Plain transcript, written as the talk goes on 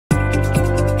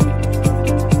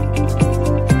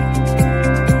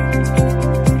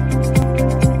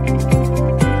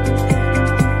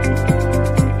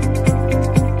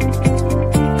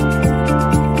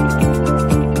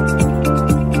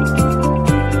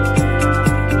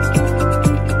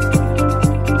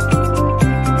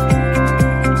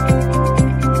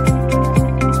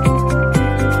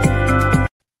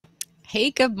Hey,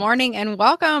 good morning and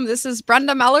welcome. This is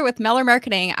Brenda Meller with Meller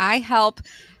Marketing. I help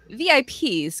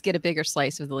VIPs get a bigger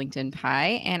slice of the LinkedIn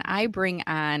pie, and I bring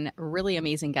on really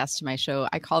amazing guests to my show.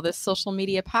 I call this social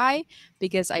media pie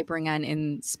because I bring on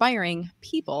inspiring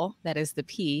people, that is the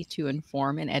P, to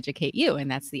inform and educate you,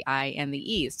 and that's the I and the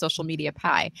E, social media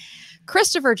pie.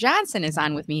 Christopher Johnson is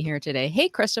on with me here today. Hey,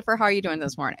 Christopher, how are you doing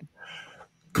this morning?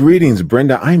 Greetings,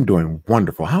 Brenda. I'm doing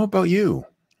wonderful. How about you?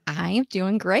 I'm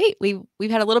doing great. We've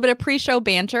had a little bit of pre-show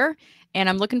banter, and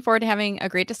I'm looking forward to having a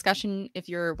great discussion. If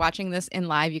you're watching this in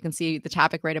live, you can see the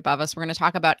topic right above us. We're going to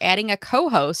talk about adding a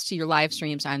co-host to your live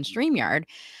streams on Streamyard.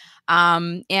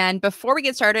 And before we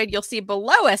get started, you'll see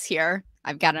below us here,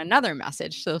 I've got another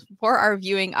message. So for our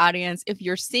viewing audience, if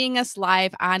you're seeing us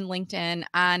live on LinkedIn,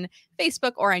 on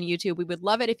Facebook, or on YouTube, we would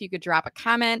love it if you could drop a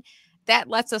comment. That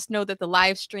lets us know that the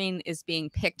live stream is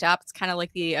being picked up. It's kind of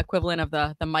like the equivalent of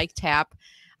the mic tap.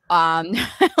 Or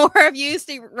if you used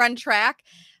to run track,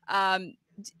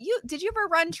 did you ever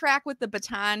run track with the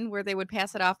baton where they would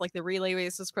pass it off like the relay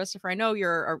races, Christopher? I know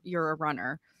you're a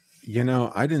runner. You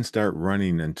know, I didn't start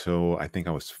running until I think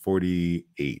I was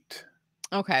 48.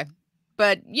 Okay.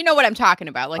 But you know what I'm talking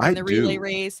about. Like in I the relay do.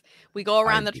 race, we go I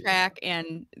around the do. track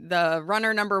and the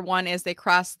runner number one, as they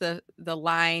cross the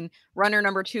line, runner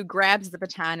number two grabs the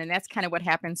baton. And that's kind of what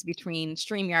happens between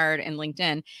StreamYard and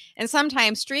LinkedIn. And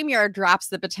sometimes StreamYard drops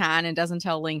the baton and doesn't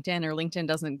tell LinkedIn, or LinkedIn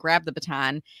doesn't grab the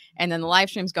baton. And then the live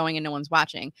stream's going and no one's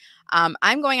watching.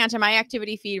 I'm going onto my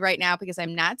activity feed right now because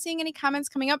I'm not seeing any comments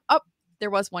coming up. Oh, there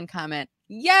was one comment.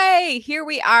 Yay! Here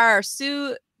we are.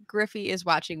 Sue Griffey is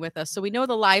watching with us. So we know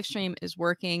the live stream is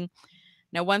working.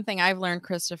 Now, one thing I've learned,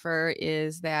 Christopher,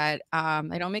 is that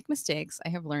I don't make mistakes. I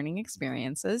have learning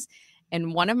experiences.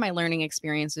 And one of my learning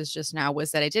experiences just now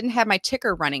was that I didn't have my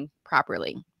ticker running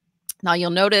properly. Now,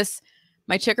 you'll notice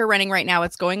my ticker running right now.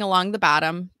 It's going along the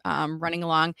bottom, running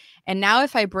along. And now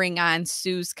if I bring on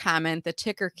Sue's comment, the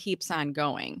ticker keeps on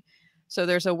going. So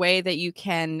there's a way that you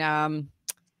can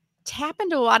tap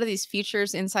into a lot of these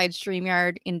features inside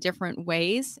StreamYard in different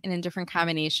ways and in different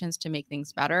combinations to make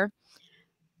things better.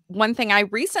 One thing I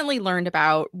recently learned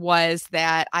about was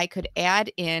that I could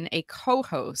add in a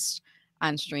co-host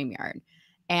on StreamYard.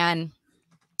 And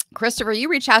Christopher, you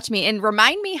reached out to me and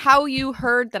remind me how you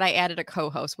heard that I added a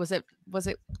co-host.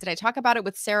 Did I talk about it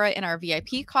with Sarah in our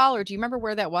VIP call, or do you remember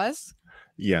where that was?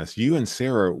 Yes, you and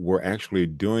Sarah were actually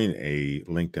doing a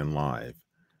LinkedIn Live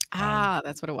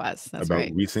That's what it was. That's about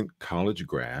right. recent college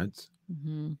grads.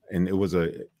 Mm-hmm.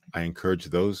 And I encourage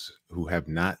those who have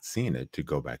not seen it to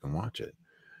go back and watch it.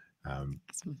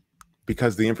 Awesome.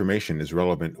 Because the information is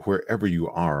relevant wherever you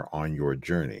are on your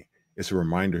journey. It's a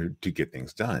reminder to get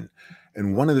things done.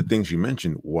 And one of the things you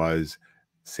mentioned was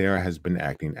Sarah has been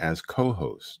acting as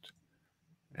co-host.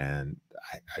 And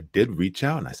I did reach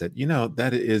out and I said,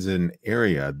 that is an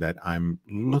area that I'm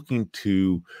looking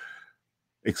to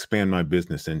expand my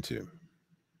business into.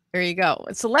 There you go.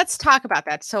 So let's talk about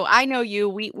that. So I know you,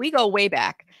 we go way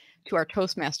back to our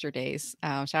Toastmaster days.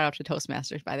 Shout out to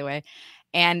Toastmasters, by the way.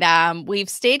 And we've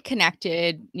stayed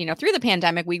connected, through the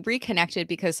pandemic. We reconnected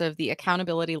because of the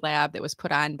accountability lab that was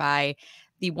put on by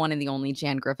the one and the only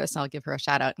Jan Griffiths. I'll give her a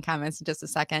shout out in comments in just a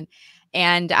second.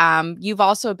 And you've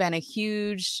also been a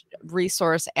huge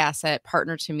resource asset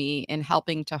partner to me in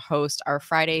helping to host our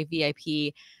Friday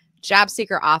VIP job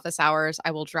seeker office hours.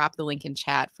 I will drop the link in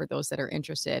chat for those that are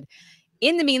interested.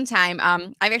 In the meantime,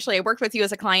 I worked with you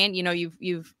as a client.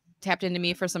 You've tapped into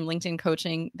me for some LinkedIn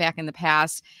coaching back in the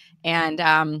past. And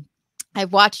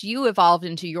I've watched you evolve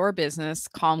into your business,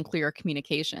 Calm Clear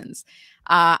Communications.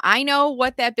 I know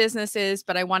what that business is,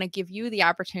 but I want to give you the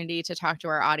opportunity to talk to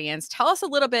our audience. Tell us a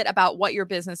little bit about what your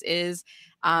business is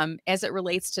as it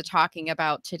relates to talking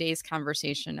about today's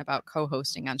conversation about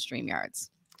co-hosting on StreamYards.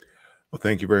 Well,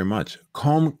 thank you very much.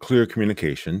 Calm Clear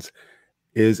Communications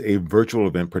is a virtual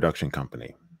event production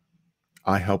company.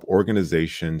 I help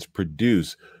organizations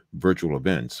produce virtual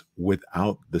events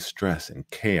without the stress and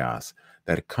chaos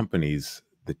that accompanies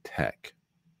the tech.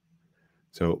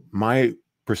 So my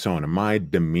persona, my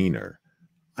demeanor,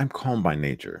 I'm calm by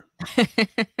nature.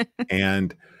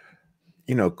 And,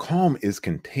 calm is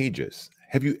contagious.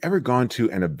 Have you ever gone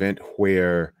to an event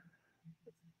where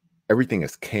everything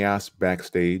is chaos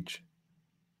backstage?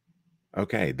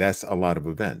 Okay, that's a lot of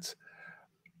events.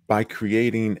 By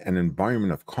creating an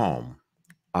environment of calm,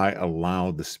 I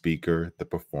allow the speaker, the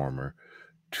performer,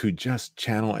 to just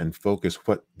channel and focus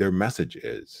what their message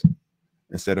is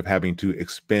instead of having to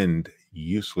expend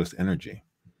useless energy.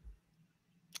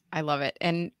 I love it.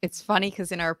 And it's funny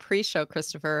because in our pre-show,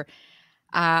 Christopher,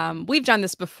 we've done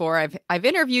this before. I've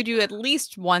interviewed you at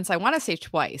least once. I want to say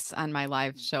twice on my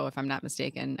live show, if I'm not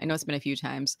mistaken. I know it's been a few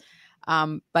times.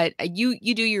 But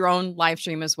you do your own live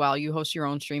stream as well. You host your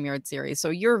own StreamYard series. So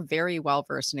you're very well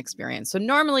versed and experienced. So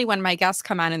normally when my guests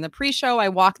come on in the pre-show, I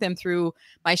walk them through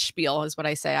my spiel is what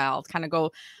I say. I'll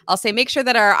say, make sure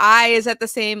that our eye is at the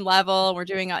same level. We're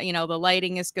doing, the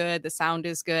lighting is good. The sound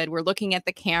is good. We're looking at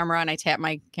the camera and I tap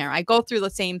my camera. I go through the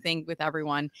same thing with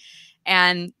everyone.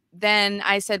 And then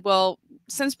I said, well,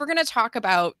 since we're going to talk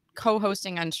about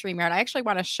co-hosting on StreamYard, I actually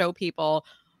want to show people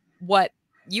what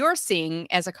you're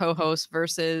seeing as a co-host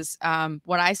versus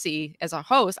what I see as a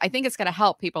host. I think it's going to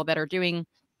help people that are doing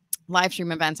live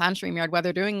stream events on StreamYard,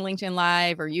 whether doing LinkedIn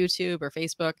Live or YouTube or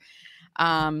Facebook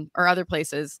or other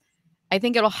places. I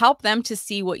think it'll help them to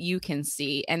see what you can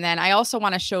see. And then I also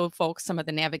want to show folks some of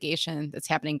the navigation that's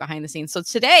happening behind the scenes. So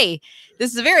today,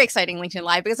 this is a very exciting LinkedIn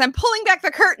Live because I'm pulling back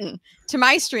the curtain to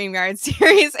my StreamYard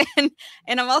series. And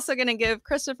I'm also going to give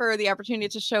Christopher the opportunity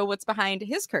to show what's behind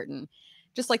his curtain.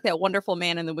 Just like that wonderful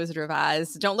man in The Wizard of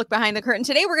Oz. Don't look behind the curtain.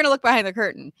 Today, we're going to look behind the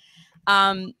curtain.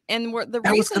 And the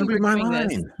reason we're doing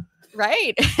this,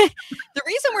 right? The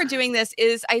reason we're doing this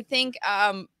is I think,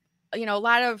 a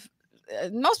lot of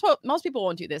most people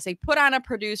won't do this. They put on a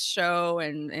produced show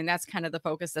and that's kind of the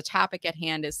focus. The topic at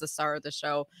hand is the star of the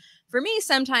show. For me,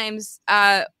 sometimes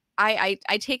I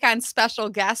take on special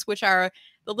guests, which are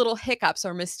the little hiccups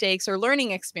or mistakes or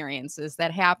learning experiences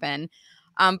that happen.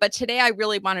 But today I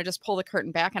really want to just pull the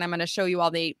curtain back and I'm going to show you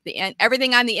all the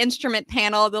everything on the instrument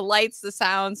panel, the lights, the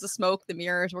sounds, the smoke, the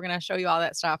mirrors. We're going to show you all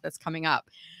that stuff that's coming up.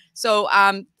 So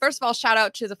first of all, shout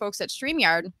out to the folks at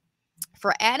StreamYard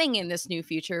for adding in this new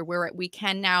feature where we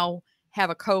can now have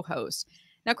a co-host.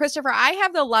 Now, Christopher, I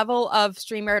have the level of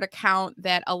StreamYard account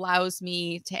that allows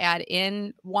me to add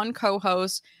in one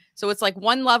co-host. So it's like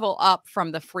one level up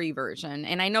from the free version.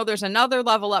 And I know there's another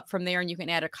level up from there and you can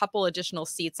add a couple additional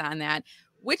seats on that.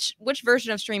 Which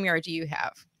version of StreamYard do you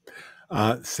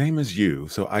have? Same as you.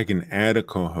 So I can add a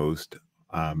co-host.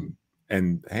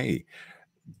 And hey,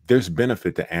 there's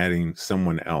benefit to adding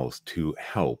someone else to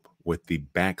help with the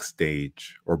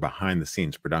backstage or behind the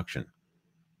scenes production.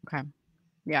 Okay.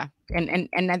 Yeah.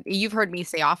 And you've heard me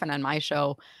say often on my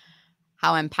show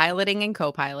how I'm piloting and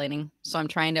co-piloting. So I'm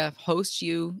trying to host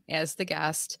you as the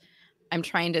guest. I'm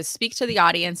trying to speak to the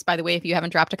audience. By the way, if you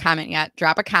haven't dropped a comment yet,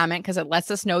 drop a comment because it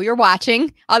lets us know you're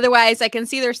watching. Otherwise, I can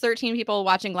see there's 13 people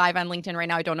watching live on LinkedIn right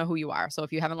now. I don't know who you are. So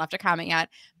if you haven't left a comment yet,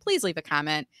 please leave a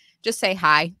comment. Just say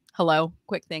hi, hello,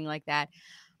 quick thing like that.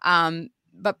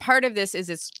 But part of this is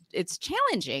it's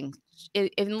challenging.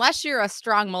 Unless you're a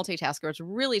strong multitasker, it's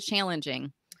really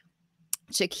challenging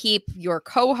to keep your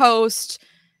co-host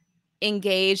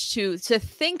engaged, to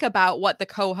think about what the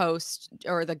co-host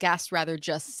or the guest rather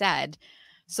just said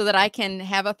so that I can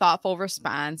have a thoughtful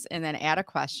response and then add a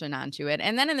question onto it.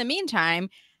 And then in the meantime,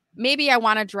 maybe I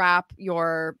want to drop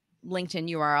your LinkedIn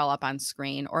URL up on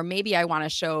screen, or maybe I want to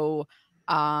show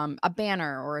a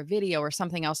banner or a video or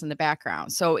something else in the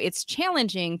background. So it's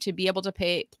challenging to be able to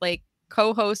play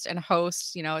co-host and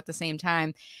host, at the same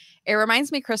time. It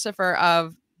reminds me, Christopher,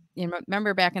 of,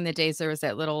 remember back in the days, there was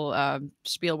that little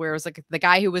spiel where it was like the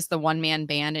guy who was the one-man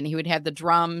band and he would have the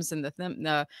drums and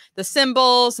the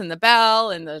cymbals and the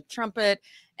bell and the trumpet.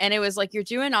 And it was like, you're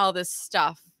doing all this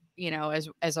stuff,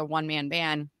 as a one-man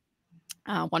band,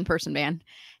 one-person band.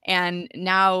 And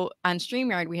now on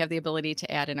StreamYard, we have the ability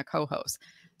to add in a co-host.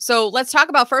 So let's talk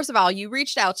about, first of all, you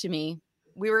reached out to me.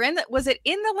 Was it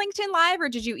in the LinkedIn Live or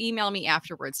did you email me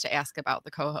afterwards to ask about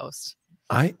the co-host?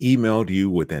 I emailed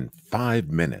you within 5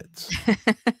 minutes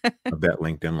of that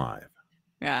LinkedIn Live.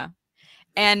 Yeah.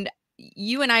 And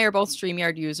you and I are both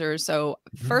StreamYard users. So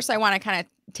first I want to kind of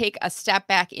take a step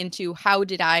back into how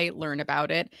did I learn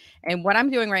about it? And what I'm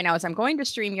doing right now is I'm going to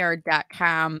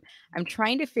streamyard.com. I'm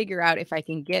trying to figure out if I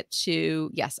can get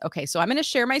to, yes. Okay. So I'm going to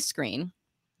share my screen,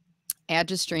 add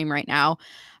to stream right now.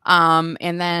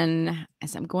 And then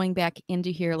as I'm going back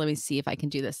into here, let me see if I can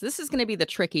do this. This is going to be the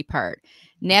tricky part,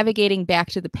 navigating back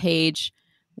to the page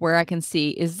where I can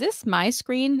see, is this my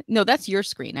screen? No, that's your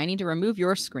screen. I need to remove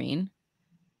your screen.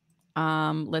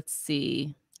 Let's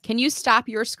see. Can you stop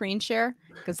your screen share?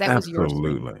 Because that was your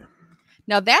screen. Absolutely.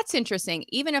 Now that's interesting.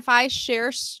 Even if I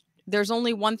share, there's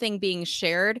only one thing being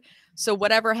shared. So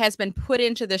whatever has been put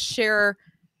into the share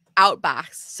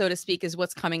outbox, so to speak, is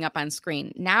what's coming up on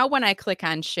screen. Now, when I click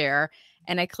on share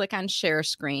and I click on share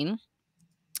screen,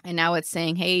 and now it's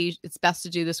saying, hey, it's best to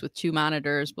do this with 2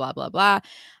 monitors, blah, blah, blah.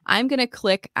 I'm going to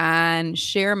click on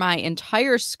share my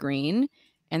entire screen.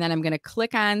 And then I'm going to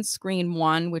click on screen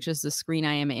 1, which is the screen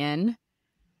I am in.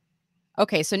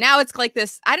 Okay, so now it's like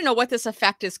this, I don't know what this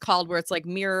effect is called, where it's like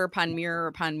mirror upon mirror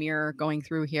upon mirror going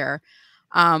through here.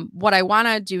 What I want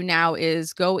to do now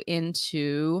is go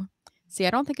into, see, I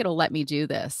don't think it'll let me do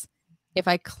this. if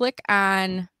I click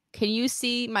on, can you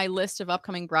see my list of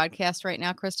upcoming broadcasts right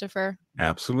now, Christopher?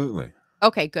 Absolutely.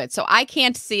 Okay, good. So I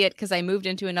can't see it because I moved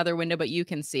into another window, but you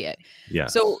can see it.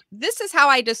 So Yes. this is how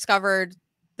I discovered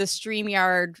the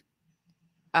Streamyard.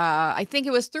 I think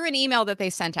it was through an email that they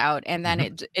sent out, and then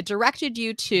it directed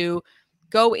you to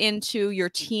go into your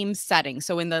team settings.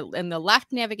 So in the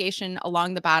left navigation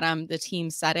along the bottom, the team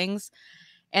settings,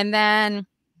 and then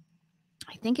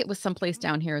I think it was someplace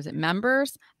down here. Is it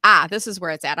members? Ah, this is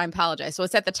where it's at. I apologize. So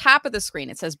it's at the top of the screen.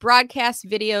 It says broadcast,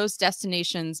 videos,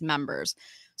 destinations, members.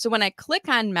 So when I click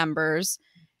on members,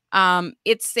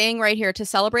 it's saying right here to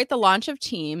celebrate the launch of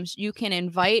teams, you can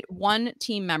invite one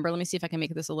team member. Let me see if I can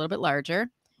make this a little bit larger.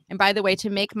 And by the way, to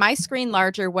make my screen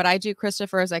larger, what I do,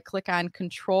 Christopher, is I click on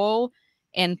Control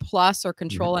and plus or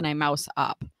Control and I mouse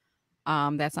up.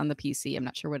 That's on the PC. I'm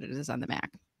not sure what it is on the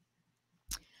Mac.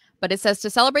 But it says to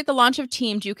celebrate the launch of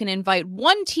teams, you can invite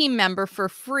one team member for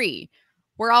free.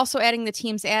 We're also adding the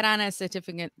teams add-on a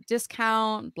certificate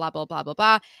discount, blah, blah, blah, blah,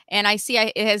 blah. And I see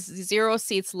it has 0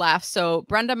 seats left. So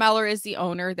Brenda Meller is the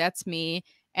owner. That's me.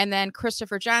 And then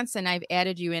Christopher Johnson, I've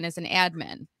added you in as an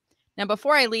admin. Now,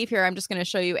 before I leave here, I'm just going to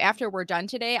show you after we're done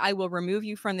today, I will remove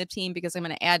you from the team because I'm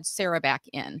going to add Sarah back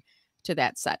in to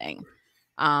that setting.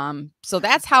 So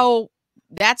that's how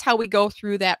we go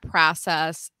through that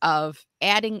process of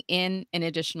adding in an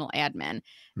additional admin.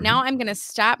 Now I'm going to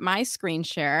stop my screen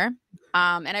share.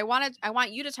 And I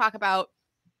want you to talk about,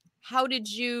 how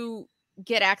did you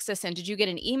get access in? Did you get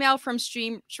an email from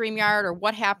StreamYard, or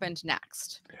what happened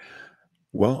next?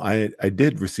 Well, I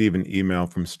did receive an email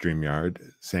from StreamYard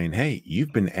saying, hey,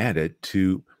 you've been added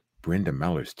to Brenda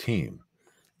Meller's team.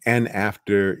 And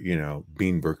after,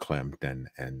 being verklempt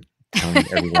and telling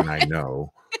everyone I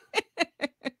know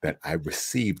that I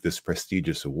received this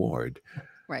prestigious award,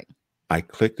 right, I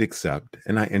clicked accept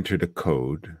and I entered a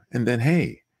code, and then,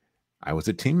 hey, I was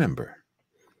a team member.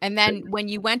 And then when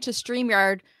you went to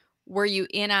StreamYard, were you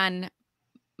in on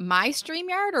my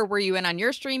StreamYard or were you in on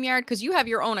your StreamYard? Because you have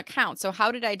your own account. So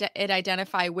how did it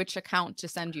identify which account to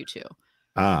send you to?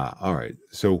 All right.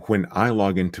 So when I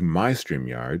log into my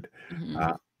StreamYard,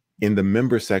 in the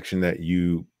member section that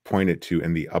you pointed to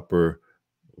in the upper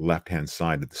left-hand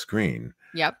side of the screen,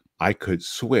 yep, I could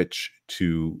switch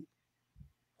to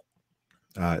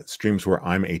streams where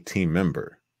I'm a team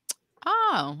member.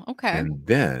 Oh, okay. And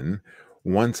then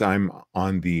once I'm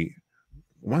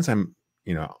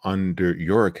under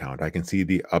your account, I can see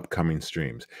the upcoming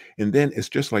streams. And then it's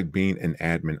just like being an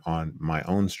admin on my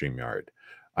own StreamYard.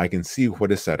 I can see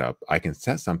what is set up. I can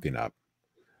set something up.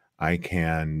 I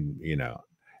can,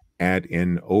 add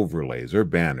in overlays or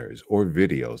banners or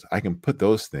videos. I can put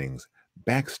those things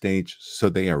backstage so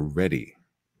they are ready.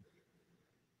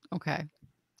 Okay,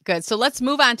 good. So let's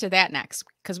move on to that next,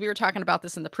 because we were talking about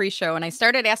this in the pre-show and I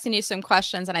started asking you some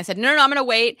questions and I said, no, I'm going to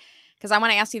wait because I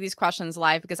want to ask you these questions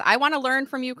live because I want to learn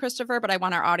from you, Christopher, but I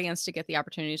want our audience to get the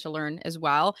opportunity to learn as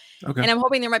well. Okay. And I'm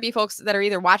hoping there might be folks that are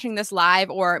either watching this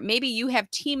live or maybe you have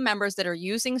team members that are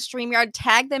using StreamYard.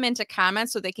 Tag them into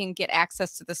comments so they can get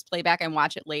access to this playback and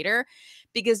watch it later,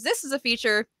 because this is a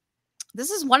feature. This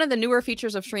is one of the newer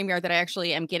features of StreamYard that I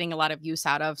actually am getting a lot of use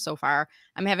out of so far.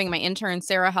 I'm having my intern,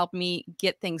 Sarah, help me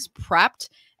get things prepped.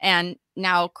 And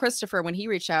now Christopher, when he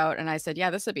reached out and I said,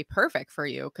 yeah, this would be perfect for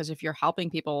you, because if you're helping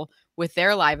people with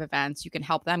their live events, you can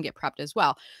help them get prepped as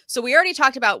well. So we already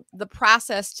talked about the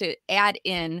process to add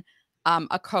in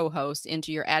a co-host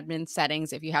into your admin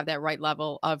settings if you have that right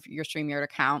level of your StreamYard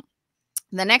account.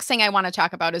 The next thing I want to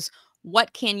talk about is,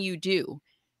 what can you do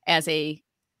as a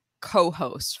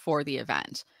co-host for the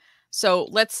event? So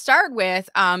let's start with,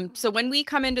 so when we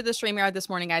come into the StreamYard this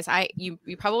morning, guys, you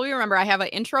probably remember I have an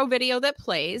intro video that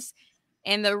plays.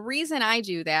 And the reason I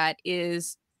do that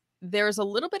is there's a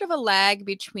little bit of a lag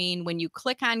between when you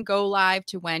click on go live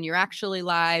to when you're actually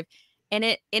live. And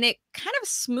it kind of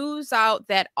smooths out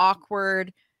that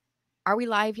awkward, are we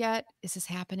live yet? Is this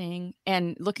happening?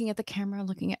 And looking at the camera,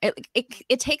 looking at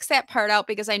it takes that part out,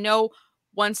 because I know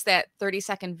once that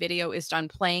 30-second video is done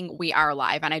playing, we are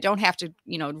live and I don't have to,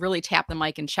 really tap the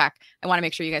mic and check. I want to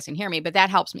make sure you guys can hear me, but that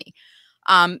helps me.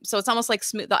 So it's almost like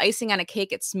the icing on a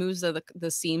cake. It smooths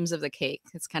the seams of the cake.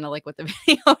 It's kind of like what the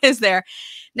video is there.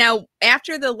 Now,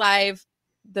 after the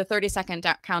 30-second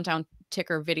countdown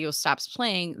ticker video stops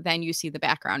playing, then you see the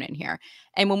background in here.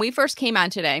 And when we first came on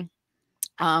today,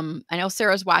 I know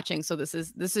Sarah's watching, so this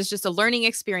is just a learning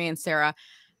experience, Sarah,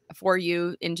 for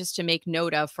you, and just to make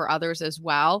note of for others as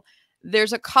well.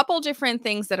 There's a couple different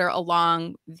things that are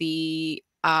along the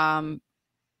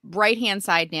right-hand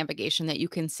side navigation that you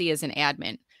can see as an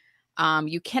admin.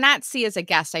 You cannot see as a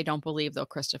guest, I don't believe, though,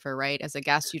 Christopher, right? As a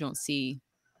guest, you don't see.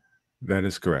 That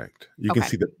is correct. You can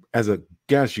Okay. see as a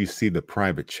guest, you see the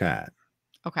private chat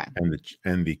Okay.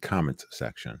 and the comments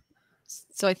section.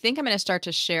 So I think I'm going to start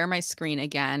to share my screen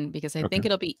again because I Okay. think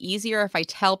it'll be easier if I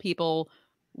tell people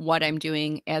what I'm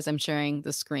doing as I'm sharing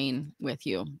the screen with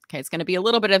you. Okay, it's going to be a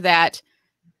little bit of that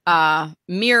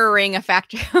mirroring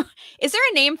effect. Is there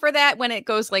a name for that when it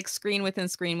goes like screen within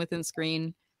screen within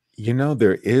screen?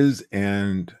 There is,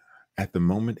 and at the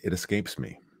moment, it escapes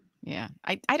me. Yeah.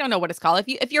 I don't know what it's called.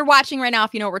 If you're watching right now,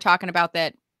 if you know what we're talking about,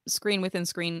 that screen within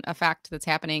screen effect that's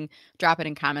happening, drop it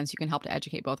in comments. You can help to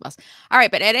educate both of us. All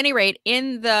right, but at any rate,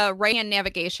 in the right hand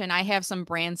navigation, I have some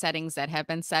brand settings that have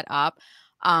been set up.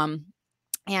 Um,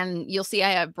 and you'll see I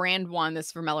have brand one,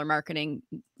 this for Meller Marketing.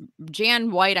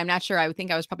 Jan White, I'm not sure. I would think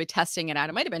I was probably testing it out.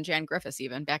 It might have been Jan Griffiths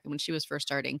even back when she was first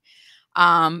starting.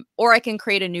 Or I can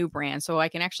create a new brand. So I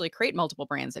can actually create multiple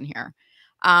brands in here.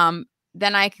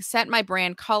 Then I set my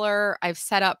brand color. I've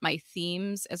set up my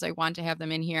themes as I want to have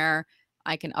them in here.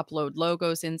 I can upload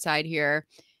logos inside here.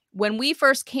 When we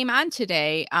first came on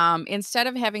today, instead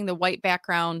of having the white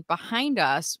background behind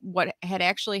us, what had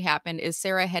actually happened is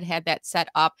Sarah had that set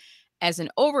up as an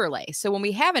overlay. So when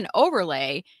we have an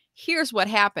overlay, here's what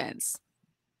happens.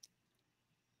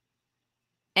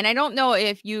 And I don't know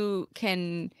if you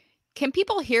can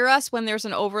people hear us when there's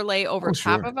an overlay over Oh,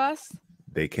 top sure. of us?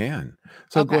 They can.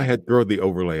 So go Okay. ahead, throw the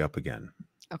overlay up again.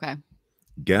 Okay.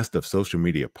 Guest of Social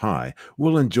Media Pie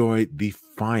will enjoy the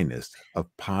finest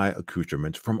of pie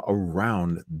accoutrements from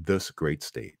around this great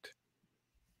state.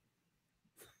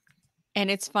 And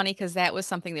it's funny because that was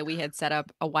something that we had set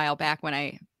up a while back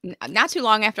when not too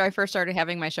long after I first started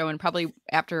having my show, and probably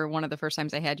after one of the first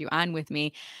times I had you on with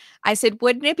me, I said,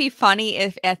 wouldn't it be funny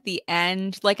if at the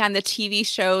end, like on the TV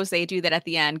shows, they do that at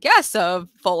the end, guests of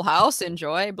Full House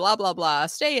enjoy blah, blah, blah,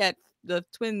 stay at the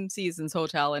Twin Seasons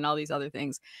Hotel and all these other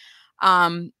things.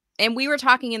 And we were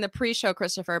talking in the pre-show,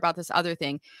 Christopher, about this other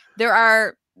thing. There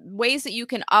are ways that you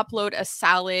can upload a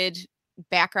solid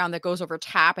background that goes over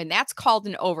top, and that's called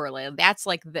an overlay. That's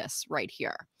like this right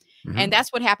here. And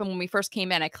that's what happened when we first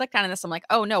came in. I clicked on this. I'm like,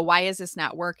 oh no, why is this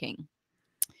not working?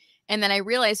 And then I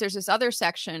realized there's this other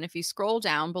section. If you scroll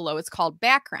down below, it's called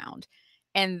background.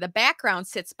 And the background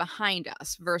sits behind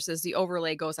us versus the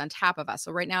overlay goes on top of us.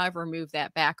 So right now I've removed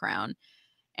that background.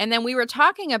 And then we were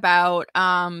talking about,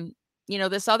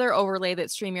 this other overlay that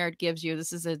StreamYard gives you.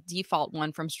 This is a default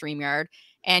one from StreamYard.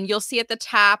 And you'll see at the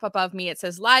top above me, it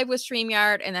says live with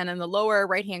StreamYard. And then in the lower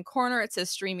right-hand corner, it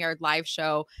says StreamYard live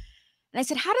show. And I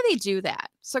said, how do they do that?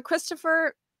 So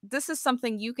Christopher, this is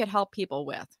something you could help people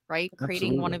with, right?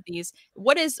 Creating one Absolutely. of these.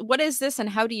 What is this and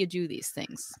how do you do these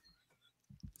things?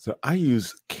 So I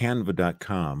use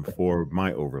canva.com for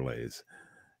my overlays.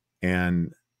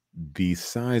 And the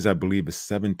size, I believe, is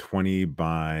 720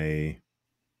 by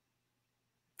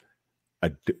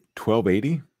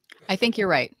 1280. I think you're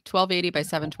right. 1280 by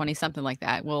 720, something like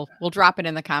that. We'll drop it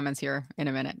in the comments here in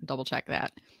a minute. Double check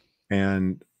that.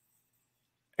 And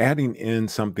adding in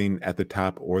something at the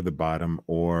top or the bottom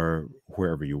or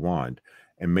wherever you want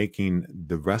and making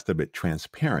the rest of it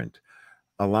transparent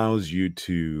allows you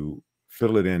to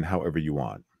fill it in however you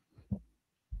want.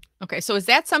 Okay, so is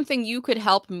that something you could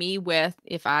help me with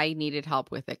if I needed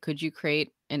help with it? Could you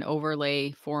create an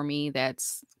overlay for me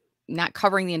that's not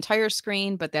covering the entire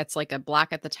screen, but that's like a block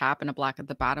at the top and a block at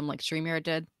the bottom like StreamYard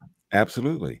did?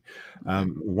 Absolutely. Okay.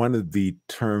 One of the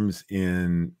terms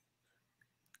in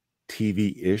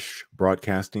TV-ish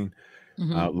broadcasting,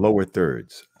 lower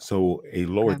thirds. So a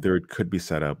lower Okay. third could be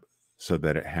set up so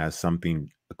that it has something,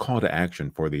 a call to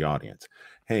action for the audience.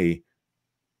 Hey,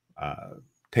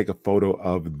 take a photo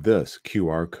of this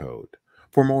QR code.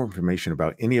 For more information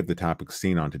about any of the topics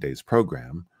seen on today's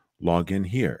program, log in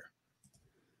here.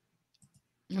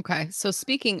 Okay. So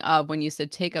speaking of when you said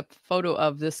take a photo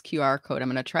of this QR code, I'm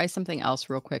going to try something else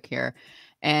real quick here.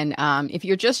 And if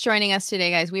you're just joining us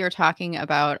today, guys, we are talking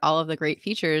about all of the great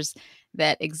features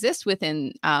that exist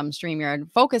within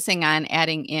StreamYard, focusing on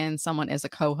adding in someone as a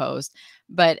co-host.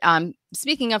 But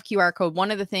speaking of QR code,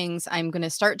 one of the things I'm going to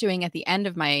start doing at the end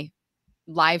of my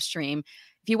live stream,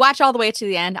 if you watch all the way to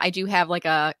the end, I do have like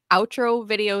a outro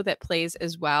video that plays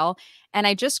as well. And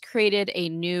I just created a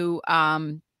new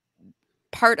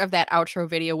part of that outro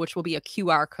video, which will be a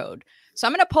QR code. So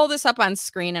I'm going to pull this up on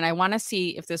screen and I want to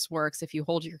see if this works if you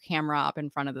hold your camera up in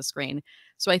front of the screen.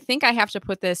 So I think I have to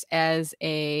put this as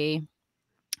a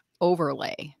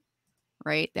overlay,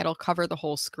 right? That'll cover the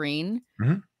whole screen.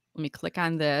 Mhm. Let me click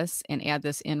on this and add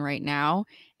this in right now.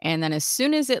 And then as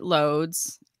soon as it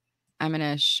loads, I'm going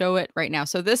to show it right now.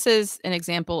 So this is an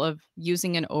example of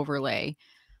using an overlay.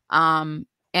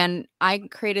 And I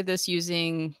created this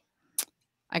using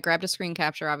I grabbed a screen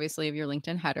capture, obviously, of your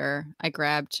LinkedIn header. I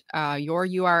grabbed your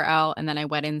URL, and then I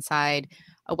went inside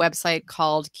a website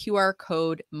called QR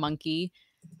Code Monkey.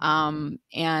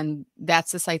 And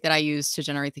that's the site that I use to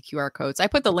generate the QR codes. I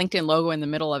put the LinkedIn logo in the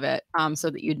middle of it, so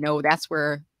that you'd know that's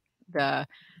where the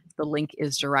link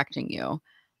is directing you.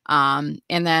 And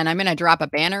then I'm going to drop a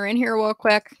banner in here real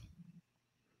quick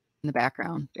in the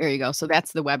background. There you go. So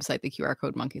that's the website, the QR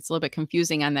Code Monkey. It's a little bit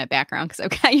confusing on that background because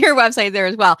I've got your website there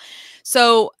as well.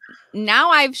 So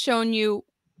now I've shown you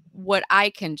what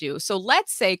I can do. So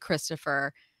let's say,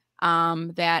 Christopher,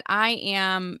 that I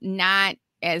am not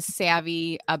as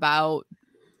savvy about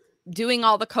doing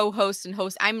all the co-hosts and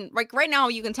hosts. I'm like, right now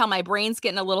you can tell my brain's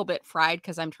getting a little bit fried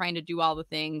because I'm trying to do all the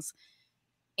things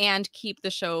and keep the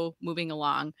show moving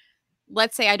along.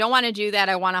 Let's say I don't want to do that.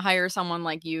 I want to hire someone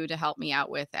like you to help me out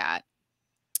with that.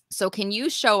 So can you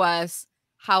show us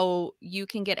how you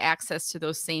can get access to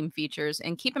those same features?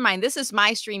 And keep in mind, this is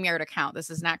my StreamYard account. This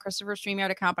is not Christopher's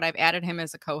StreamYard account, but I've added him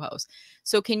as a co-host.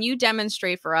 So can you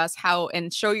demonstrate for us how,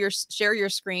 and share your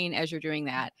screen as you're doing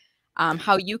that,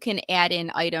 how you can add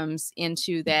in items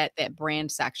into that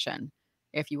brand section,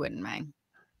 if you wouldn't mind?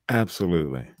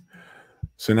 Absolutely.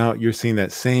 So now you're seeing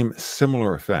that same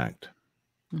similar effect.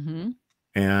 Mm-hmm.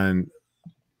 And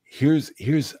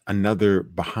here's another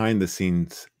behind the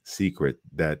scenes secret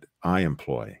that I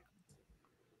employ.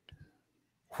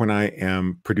 When I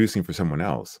am producing for someone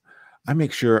else, I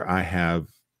make sure I have,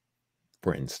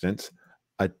 for instance,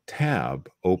 a tab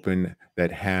open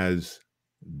that has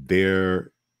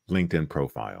their LinkedIn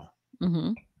profile.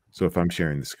 Mm-hmm. So if I'm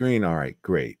sharing the screen, all right,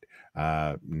 great.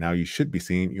 Now you should be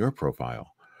seeing your profile.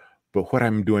 But what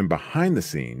I'm doing behind the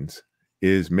scenes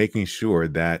is making sure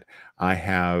that I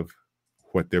have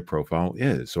what their profile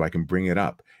is so I can bring it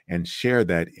up and share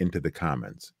that into the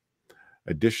comments.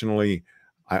 Additionally,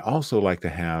 I also like to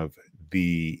have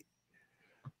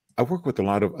I work with a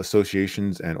lot of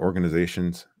associations and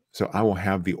organizations, so I will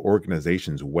have the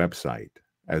organization's website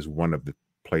as one of the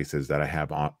places that I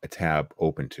have a tab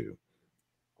open to.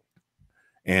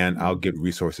 And I'll get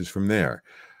resources from there.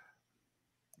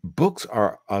 Books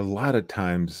are a lot of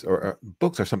times, or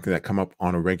books are something that come up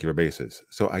on a regular basis.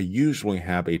 So I usually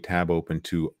have a tab open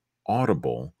to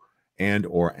Audible and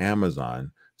or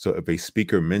Amazon. So if a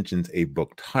speaker mentions a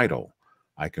book title,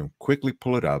 I can quickly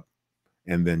pull it up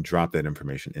and then drop that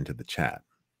information into the chat.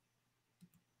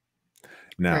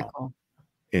 Very Now, cool.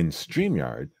 in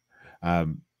StreamYard,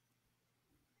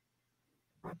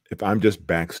 if I'm just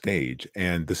backstage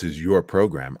and this is your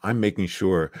program, I'm making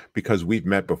sure, because we've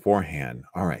met beforehand,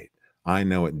 all right, I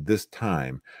know at this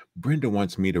time, Brenda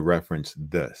wants me to reference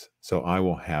this. So I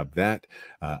will have that.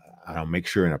 I'll make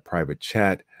sure in a private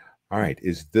chat, all right,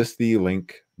 is this the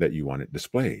link that you want it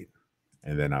displayed?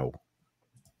 And then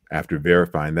after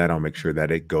verifying that, I'll make sure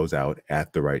that it goes out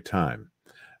at the right time.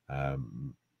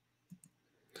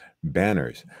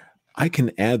 Banners, I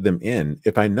can add them in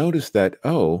if I notice that,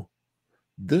 oh,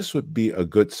 this would be a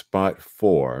good spot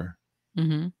for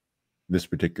this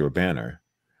particular banner,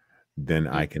 then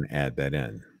I can add that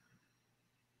in.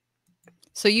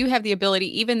 So you have the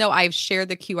ability, even though I've shared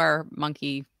the QR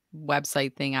Monkey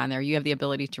website thing on there, you have the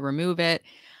ability to remove it.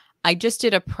 I just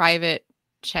did a private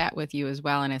chat with you as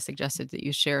well, and I suggested that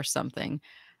you share something.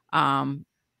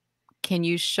 Can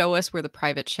you show us where the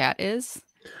private chat is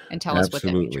and tell us what that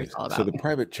feature Absolutely. is all So about? the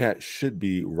private chat should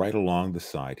be right along the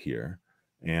side here.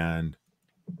 And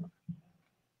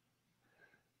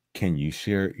can you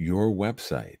share your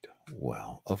website?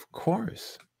 Well, of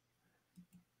course.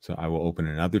 So I will open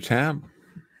another tab.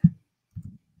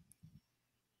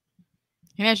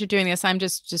 And as you're doing this, I'm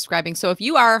just describing. So if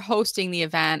you are hosting the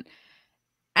event,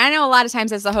 I know a lot of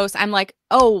times as a host, I'm like,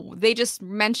 oh, they just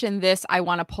mentioned this. I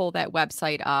want to pull that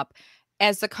website up.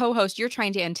 As the co-host, you're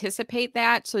trying to anticipate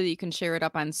that so that you can share it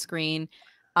up on screen.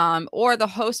 Or the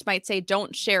host might say,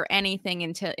 don't share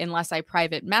anything unless I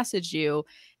private message you.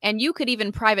 And you could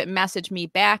even private message me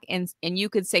back and you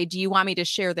could say, do you want me to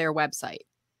share their website?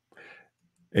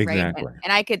 Right. Exactly.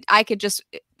 And I could just,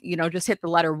 just hit the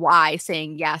letter Y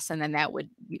saying yes. And then that would,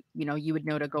 you would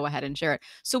know to go ahead and share it.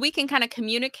 So we can kind of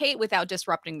communicate without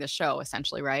disrupting the show,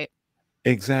 essentially, right?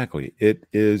 Exactly. It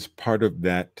is part of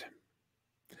that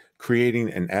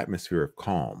creating an atmosphere of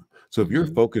calm. So if you're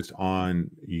focused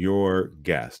on your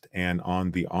guest and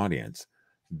on the audience,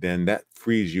 then that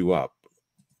frees you up.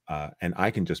 And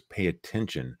I can just pay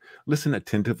attention, listen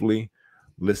attentively,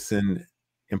 listen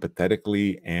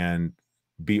empathetically, and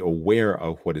be aware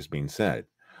of what is being said.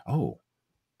 Oh,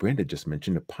 Brenda just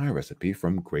mentioned a pie recipe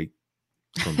from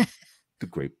the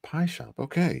Great Pie Shop.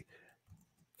 Okay.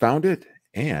 Found it,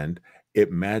 and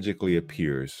it magically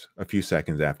appears a few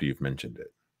seconds after you've mentioned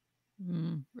it.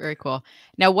 Very cool.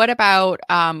 Now, what about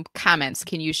comments?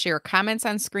 Can you share comments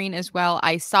on screen as well?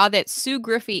 I saw that Sue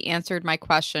Griffey answered my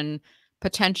question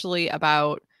potentially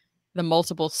about the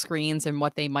multiple screens and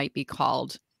what they might be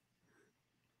called.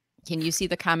 Can you see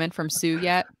the comment from Sue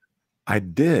yet? I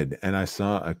did, and I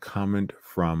saw a comment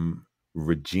from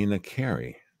Regina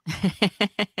Carey.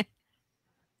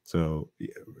 So,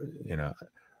 you know,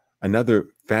 another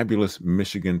fabulous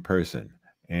Michigan person.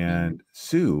 And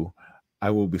Sue, I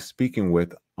will be speaking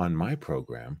with on my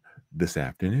program this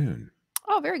afternoon.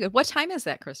 Oh, very good. What time is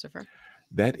that, Christopher?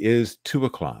 That is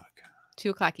 2:00.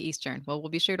 2:00 Eastern. Well,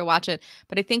 we'll be sure to watch it.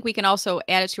 But I think we can also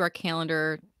add it to our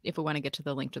calendar if we want to get to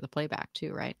the link to the playback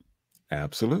too, right?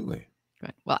 Absolutely.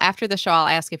 Good. Well, after the show, I'll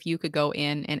ask if you could go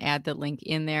in and add the link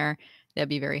in there. That'd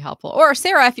be very helpful. Or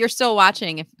Sarah, if you're still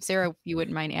watching, if Sarah, you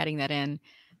wouldn't mind adding that in,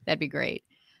 that'd be great.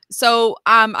 So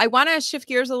I want to shift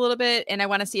gears a little bit, and I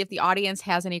want to see if the audience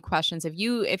has any questions. If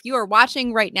you are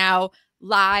watching right now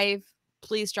live,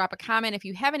 please drop a comment. If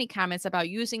you have any comments about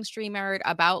using StreamYard,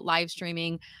 about live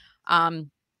streaming,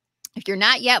 if you're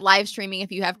not yet live streaming, if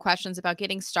you have questions about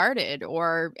getting started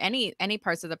or any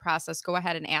parts of the process, go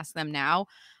ahead and ask them now.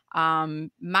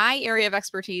 My area of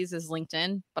expertise is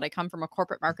LinkedIn, but I come from a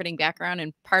corporate marketing background,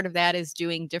 and part of that is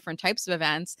doing different types of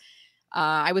events.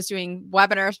 I was doing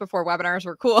webinars before webinars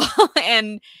were cool.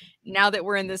 And now that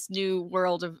we're in this new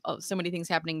world of so many things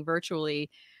happening virtually,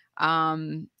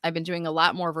 I've been doing a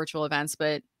lot more virtual events,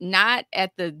 but not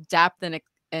at the depth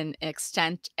and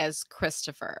extent as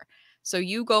Christopher. So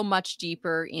you go much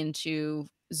deeper into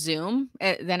Zoom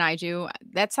than I do.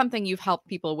 That's something you've helped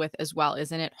people with as well,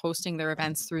 isn't it? Hosting their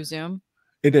events through Zoom.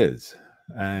 It is.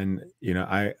 And,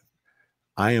 I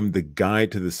am the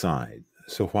guide to the side.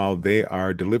 So while they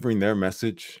are delivering their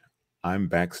message, I'm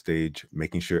backstage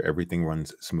making sure everything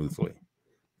runs smoothly.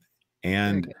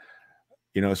 And,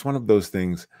 it's one of those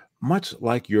things, much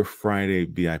like your Friday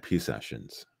VIP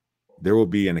sessions, there will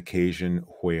be an occasion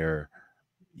where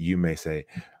you may say,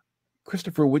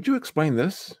 Christopher, would you explain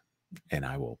this? And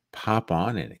I will pop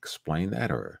on and explain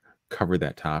that or cover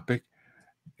that topic.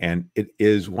 And it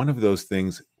is one of those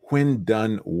things, when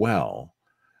done well,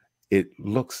 it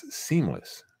looks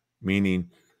seamless, meaning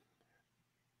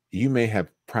you may have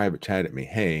private chat at me,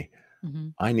 hey,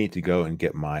 I need to go and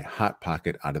get my Hot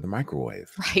Pocket out of the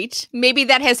microwave. Right. Maybe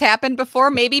that has happened before.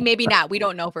 Maybe not. We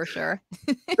don't know for sure.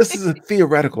 This is a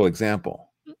theoretical example.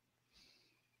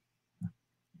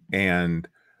 And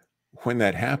when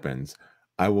that happens,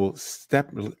 I will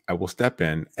step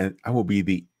in and I will be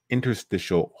the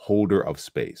interstitial holder of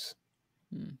space.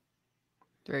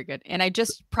 Very good. And I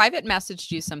just private messaged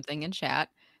you something in chat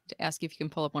to ask if you can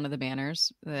pull up one of the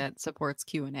banners that supports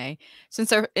Q&A.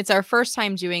 Since it's our first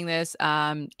time doing this,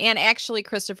 and actually,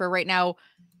 Christopher, right now,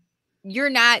 you're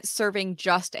not serving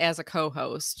just as a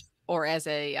co-host or as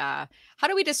a, how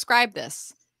do we describe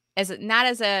this?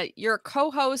 You're a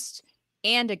co-host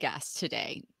and a guest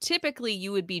today. Typically,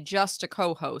 you would be just a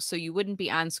co-host, so you wouldn't be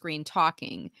on screen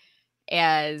talking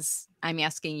as I'm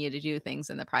asking you to do things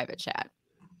in the private chat.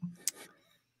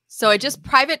 So I just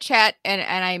private chat and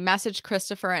I messaged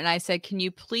Christopher and I said, can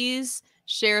you please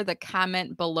share the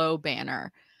comment below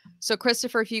banner? So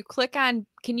Christopher, if you click on,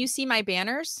 can you see my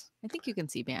banners? I think you can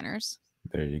see banners.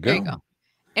 There you go. There you go.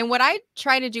 And what I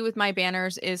try to do with my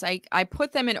banners is I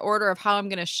put them in order of how I'm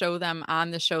going to show them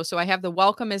on the show. So I have the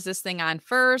welcome is this thing on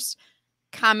first,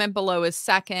 comment below is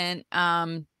second.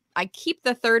 I keep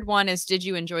the third one as did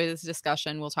you enjoy this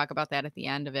discussion? We'll talk about that at the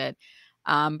end of it.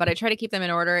 But I try to keep them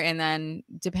in order. And then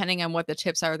depending on what the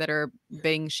tips are that are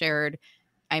being shared,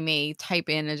 I may type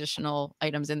in additional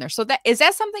items in there. So is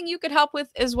that something you could help with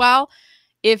as well?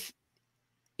 If,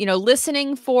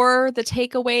 listening for the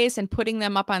takeaways and putting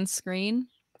them up on screen?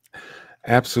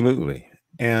 Absolutely.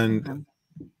 And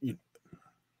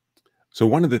so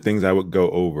one of the things I would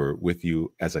go over with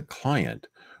you as a client,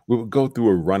 we would go through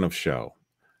a run of show.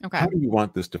 Okay. How do you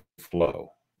want this to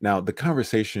flow? Now, the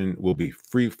conversation will be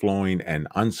free-flowing and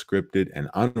unscripted and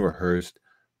unrehearsed,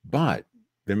 but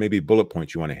there may be bullet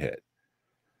points you want to hit.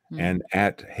 And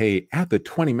at the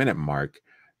 20-minute mark,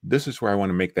 this is where I want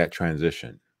to make that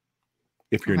transition.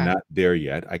 If you're not there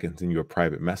yet, I can send you a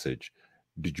private message.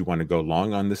 Did you want to go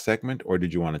long on this segment or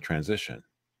did you want to transition?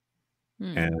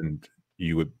 And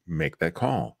you would make that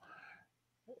call.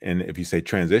 And if you say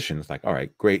transition, it's like, all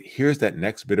right, great. Here's that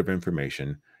next bit of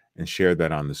information and share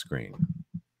that on the screen.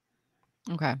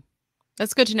 Okay.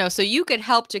 That's good to know. So you could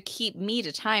help to keep me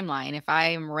to timeline if I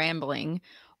am rambling,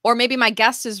 or maybe my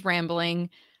guest is rambling.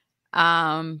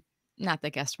 not the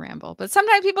guest ramble, but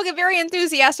sometimes people get very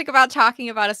enthusiastic about talking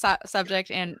about a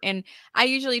subject, and I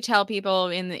usually tell people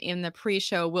in the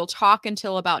pre-show we'll talk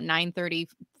until about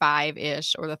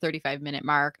 9:35-ish, or the 35-minute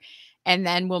mark, and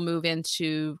then we'll move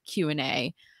into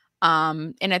Q&A.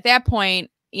 And at that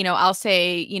point, I'll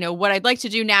say, what I'd like to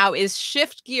do now is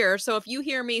shift gears. So if you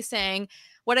hear me saying,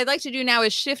 what I'd like to do now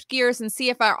is shift gears and see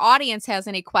if our audience has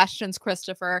any questions,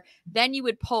 Christopher, then you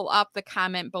would pull up the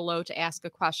comment below to ask a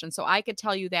question. So I could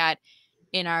tell you that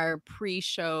in our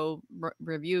pre-show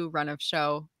review run of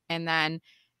show. And then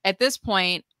at this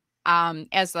point,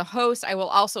 as the host, I will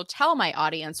also tell my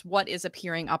audience what is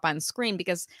appearing up on screen,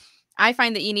 because I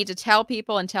find that you need to tell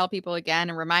people and tell people again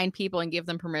and remind people and give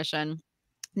them permission,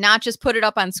 not just put it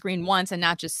up on screen once and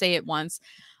not just say it once.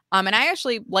 And I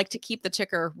actually like to keep the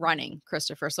ticker running,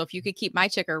 Christopher. So if you could keep my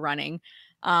ticker running,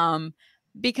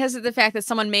 because of the fact that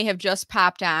someone may have just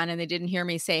popped on and they didn't hear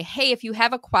me say, hey, if you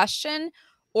have a question,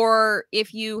 or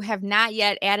if you have not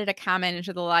yet added a comment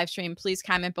into the live stream, please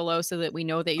comment below so that we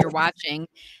know that you're watching.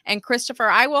 And Christopher,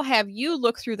 I will have you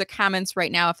look through the comments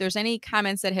right now. If there's any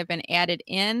comments that have been added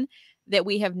in that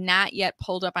we have not yet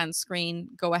pulled up on screen,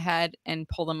 go ahead and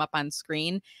pull them up on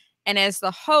screen. And as the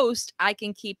host, I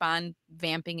can keep on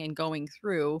vamping and going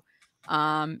through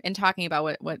and talking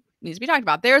about what needs to be talked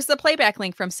about. There's the playback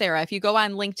link from Sarah. If you go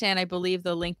on LinkedIn, I believe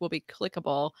the link will be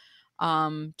clickable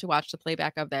to watch the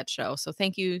playback of that show. So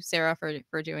thank you, Sarah,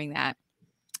 for doing that.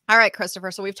 All right, Christopher.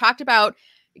 So we've talked about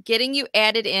getting you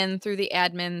added in through the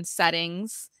admin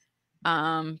settings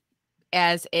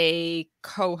as a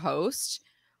co-host.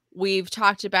 We've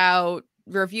talked about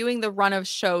reviewing the run of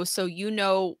show so you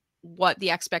know what the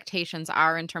expectations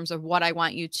are in terms of what I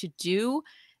want you to do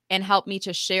and help me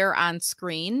to share on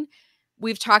screen.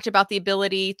 We've talked about the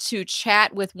ability to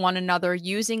chat with one another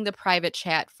using the private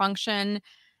chat function.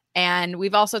 And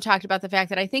we've also talked about the fact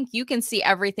that I think you can see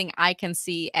everything I can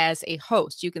see as a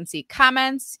host. You can see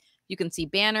comments, you can see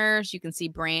banners, you can see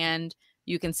brand,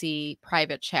 you can see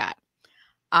private chat.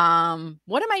 What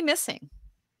am I missing?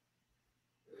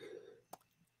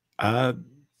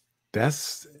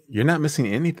 You're not missing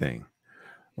anything.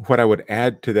 What I would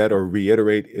add to that or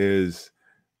reiterate is,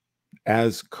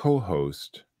 as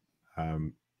co-host,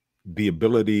 the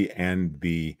ability and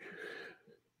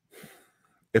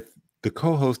if the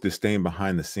co-host is staying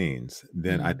behind the scenes,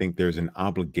 then I think there's an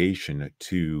obligation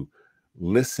to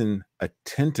listen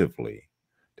attentively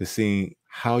to see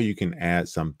how you can add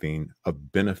something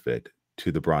of benefit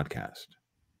to the broadcast.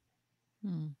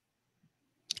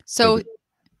 So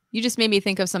you just made me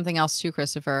think of something else too,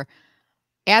 Christopher.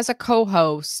 As a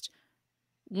co-host,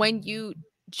 when you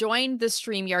joined the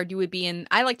Streamyard, you would be in,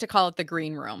 I like to call it the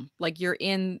green room. Like you're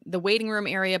in the waiting room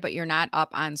area, but you're not up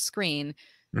on screen.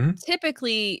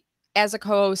 Typically, as a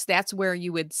co-host, that's where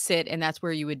you would sit and that's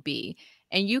where you would be.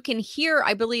 And you can hear,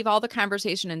 I believe, all the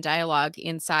conversation and dialogue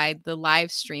inside the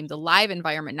live stream, the live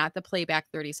environment, not the playback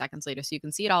 30 seconds later. So you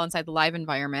can see it all inside the live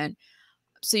environment.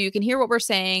 So you can hear what we're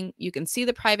saying. You can see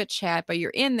the private chat, but you're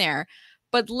in there.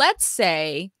 But let's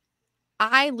say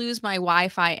I lose my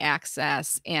Wi-Fi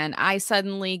access and I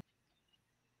suddenly.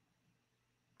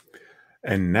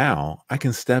 And now I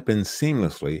can step in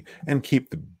seamlessly and keep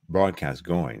the broadcast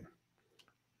going.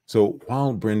 So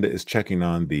while Brenda is checking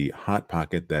on the Hot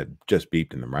Pocket that just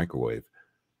beeped in the microwave,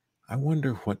 I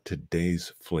wonder what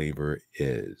today's flavor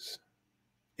is.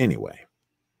 Anyway,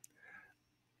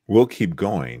 we'll keep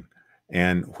going.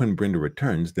 And when Brenda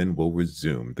returns, then we'll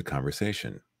resume the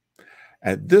conversation.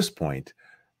 At this point,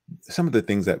 some of the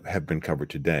things that have been covered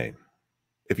today,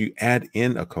 if you add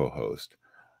in a co-host,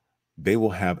 they will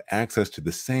have access to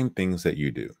the same things that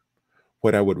you do.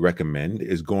 What I would recommend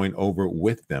is going over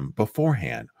with them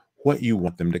beforehand what you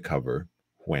want them to cover,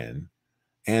 when,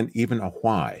 and even a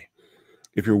why.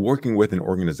 If you're working with an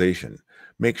organization,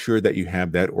 make sure that you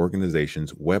have that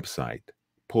organization's website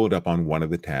pulled up on one of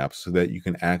the tabs so that you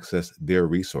can access their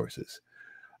resources.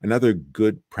 Another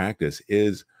good practice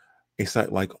is a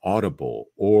site like Audible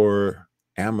or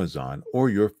Amazon or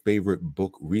your favorite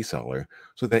book reseller,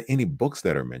 so that any books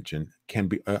that are mentioned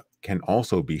can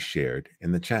also be shared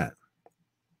in the chat.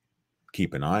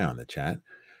 Keep an eye on the chat,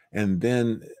 and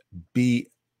then be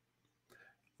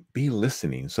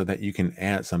listening so that you can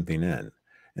add something in.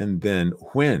 And then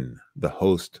when the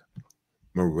host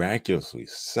miraculously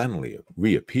suddenly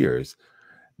reappears,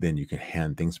 then you can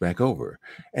hand things back over.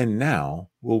 And now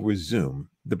we'll resume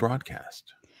the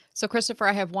broadcast. So, Christopher,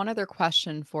 I have one other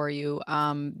question for you.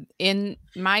 In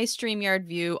my StreamYard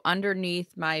view,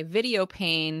 underneath my video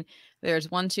pane,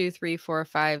 There's 1, 2, 3, 4,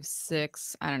 5,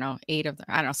 6. I don't know, 8 of them.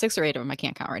 I don't know, 6 or 8 of them. I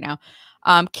can't count right now.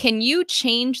 Can you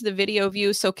change the video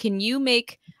view? So can you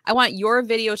make, I want your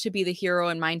video to be the hero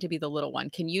and mine to be the little one.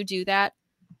 Can you do that?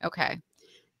 Okay.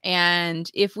 And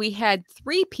if we had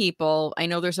 3 people, I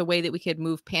know there's a way that we could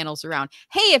move panels around.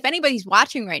 Hey, if anybody's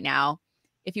watching right now,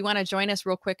 if you want to join us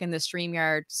real quick in the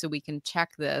StreamYard so we can check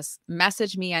this,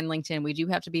 message me on LinkedIn. We do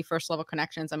have to be first level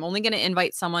connections. I'm only going to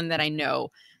invite someone that I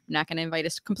know. I'm not going to invite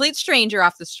a complete stranger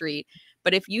off the street.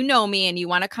 But if you know me and you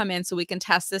want to come in so we can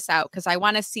test this out, because I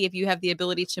want to see if you have the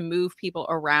ability to move people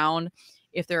around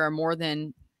if there are more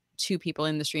than 2 people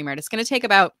in the StreamYard. It's going to take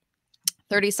about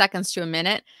 30 seconds to a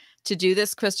minute to do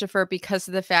this, Christopher, because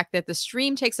of the fact that the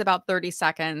stream takes about 30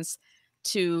 seconds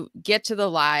to get to the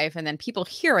live, and then people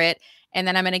hear it. And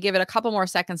then I'm going to give it a couple more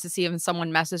seconds to see if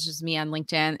someone messages me on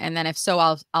LinkedIn. And then if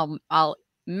so, I'll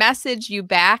message you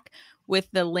back with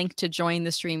the link to join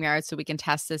the StreamYard so we can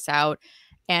test this out.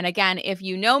 And again, if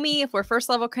you know me, if we're first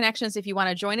level connections, if you want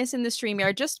to join us in the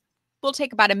StreamYard, we'll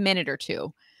take about a minute or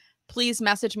 2. Please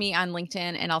message me on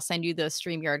LinkedIn and I'll send you the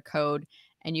StreamYard code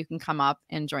and you can come up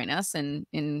and join us and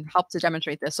help to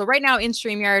demonstrate this. So right now in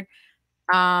StreamYard,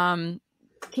 can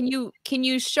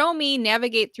you show me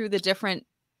navigate through the different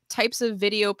types of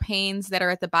video panes that are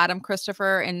at the bottom,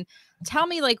 Christopher, and tell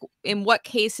me like in what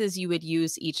cases you would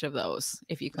use each of those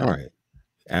if you could. All right.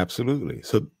 Absolutely.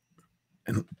 So,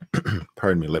 and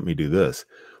pardon me, let me do this.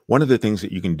 One of the things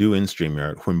that you can do in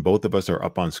StreamYard when both of us are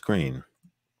up on screen,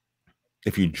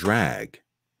 if you drag,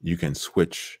 you can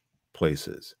switch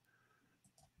places.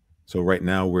 So right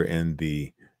now we're in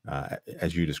the,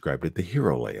 as you described it, the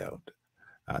hero layout.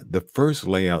 The first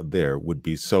layout there would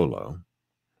be solo.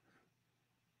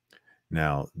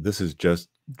 Now, this is just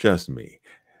me.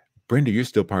 Brenda, you're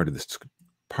still part of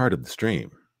the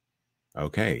stream.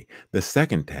 Okay. The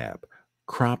second tab,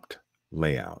 cropped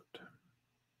layout.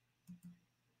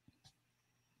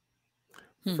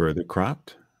 Further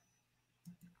cropped.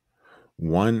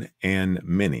 One and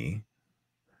many.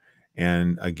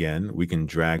 And again, we can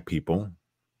drag people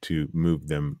to move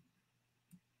them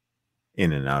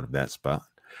in and out of that spot.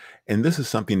 And this is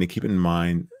something to keep in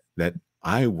mind that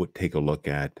I would take a look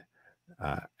at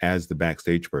as the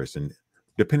backstage person,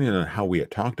 depending on how we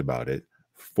had talked about it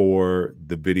for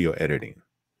the video editing.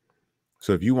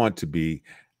 So if you want to be,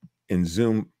 in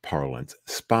Zoom parlance,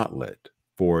 spotlit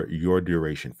for your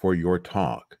duration, for your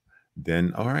talk,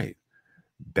 then all right,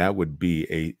 that would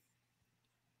be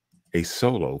a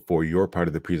solo for your part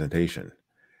of the presentation.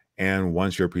 And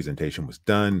once your presentation was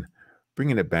done,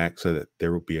 bringing it back so that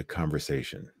there will be a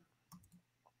conversation.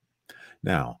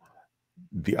 Now,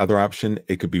 the other option,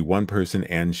 it could be one person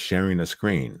and sharing a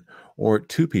screen, or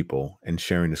 2 people and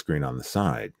sharing a screen on the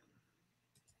side.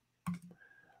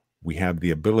 We have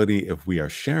the ability, if we are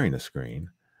sharing a screen,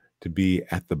 to be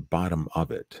at the bottom of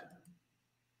it.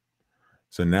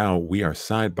 So now we are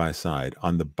side by side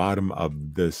on the bottom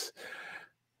of this.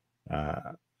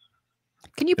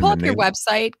 Can you pull up your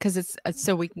website? Because it's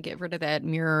so we can get rid of that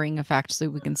mirroring effect so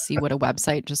we can see what a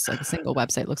website, just like a single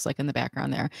website, looks like in the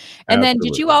background there. And then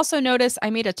did you also notice I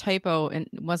made a typo, and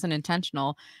it wasn't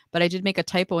intentional, but I did make a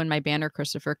typo in my banner,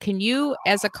 Christopher. Can you,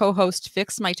 as a co-host,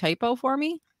 fix my typo for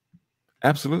me?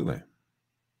 Absolutely.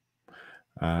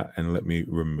 And let me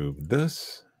remove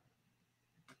this.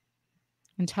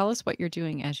 And tell us what you're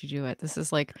doing as you do it. This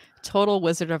is like total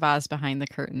Wizard of Oz behind the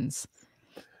curtains.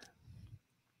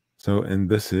 So, and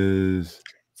this is...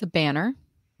 It's a banner.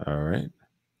 All right.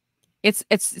 It's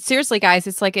seriously, guys,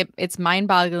 it's like it's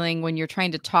mind-boggling when you're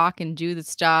trying to talk and do the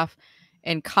stuff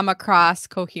and come across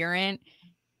coherent.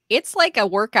 It's like a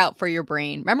workout for your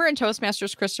brain. Remember in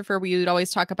Toastmasters, Christopher, we would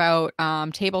always talk about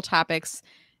table topics.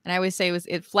 And I always say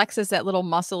it flexes that little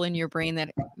muscle in your brain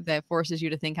that forces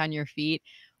you to think on your feet.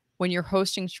 When you're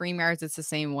hosting StreamYards, it's the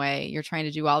same way. You're trying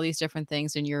to do all these different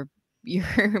things, and your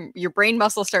brain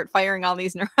muscles start firing all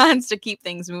these neurons to keep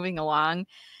things moving along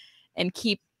and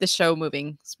keep the show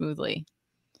moving smoothly.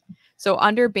 So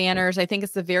under banners, I think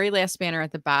it's the very last banner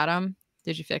at the bottom.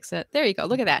 Did you fix it? There you go.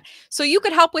 Look at that. So you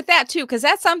could help with that too, because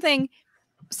that's something.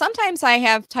 Sometimes I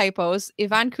have typos.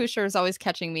 Yvonne Kusher is always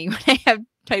catching me when I have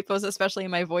typos, especially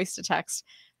in my voice to text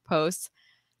posts.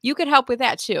 You could help with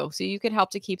that too. So you could help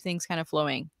to keep things kind of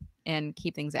flowing and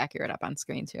keep things accurate up on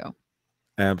screen too.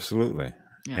 Absolutely.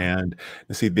 Yeah. And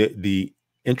see, the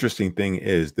interesting thing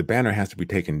is the banner has to be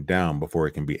taken down before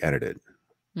it can be edited.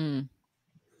 Good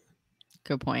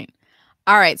point.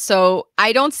 All right. So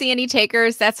I don't see any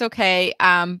takers. That's okay.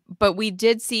 But we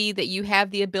did see that you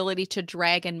have the ability to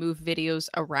drag and move videos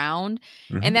around.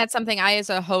 And that's something I,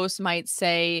 as a host, might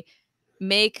say,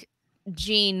 make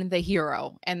Jean the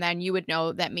hero, and then you would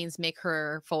know that means make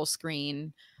her full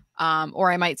screen.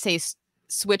 Or I might say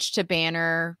switch to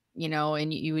banner,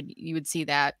 and you would see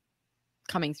that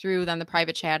coming through then the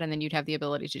private chat, and then you'd have the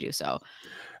ability to do so.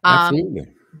 Absolutely.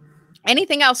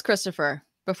 Anything else, Christopher,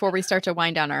 before we start to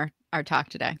wind down our talk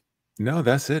today? No,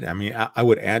 that's it. I mean, I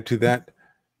would add to that.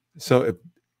 So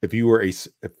if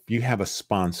you have a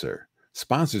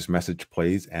sponsor's message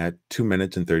plays at 2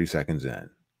 minutes and 30 seconds in.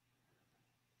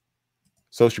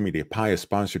 Social Media Pie is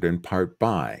sponsored in part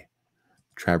by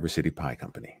Traverse City Pie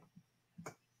Company.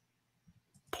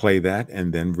 Play that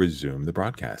and then resume the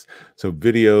broadcast. So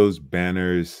videos,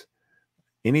 banners,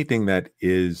 anything that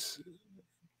is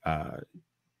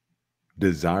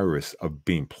desirous of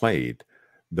being played,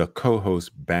 the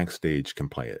co-host backstage can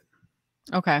play it.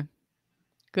 Okay.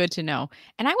 Good to know.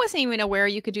 And I wasn't even aware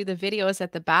you could do the videos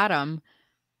at the bottom.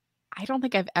 I don't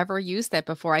think I've ever used that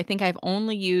before. I think I've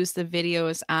only used the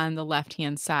videos on the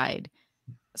left-hand side.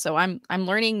 So I'm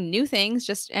learning new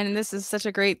things, and this is such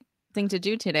a great thing to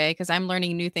do today, because I'm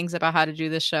learning new things about how to do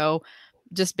the show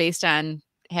just based on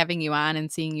having you on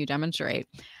and seeing you demonstrate.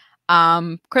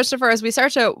 Christopher, as we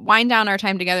start to wind down our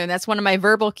time together, and that's one of my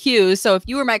verbal cues. So if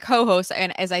you were my co-host,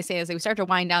 and as we start to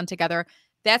wind down together,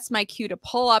 that's my cue to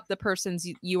pull up the person's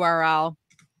URL.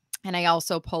 And I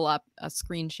also pull up a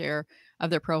screen share of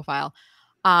their profile.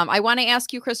 I want to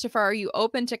ask you, Christopher, are you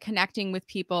open to connecting with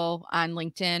people on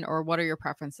LinkedIn, or what are your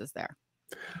preferences there?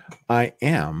 I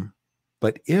am,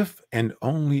 but if and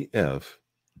only if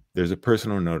there's a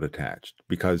personal note attached,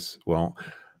 because, well,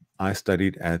 I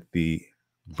studied at the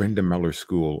Brenda Meller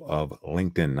School of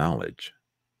LinkedIn Knowledge.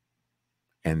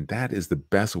 And that is the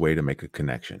best way to make a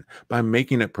connection, by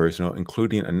making it personal,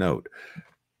 including a note.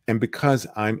 And because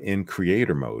I'm in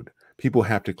creator mode, people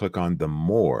have to click on the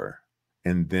more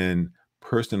and then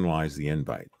personalize the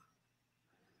invite.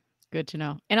 Good to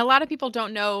know. And a lot of people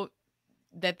don't know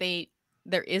that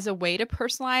there is a way to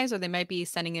personalize, or they might be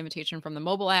sending an invitation from the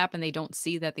mobile app and they don't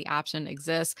see that the option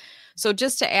exists. So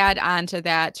just to add on to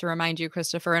that, to remind you,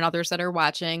 Christopher, and others that are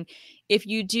watching, if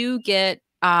you do get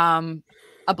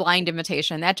a blind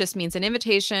invitation, that just means an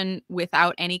invitation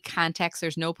without any context.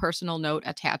 There's no personal note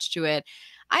attached to it.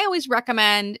 I always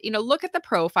recommend, look at the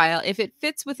profile. If it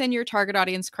fits within your target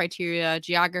audience criteria,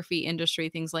 geography, industry,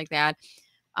 things like that,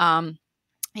 and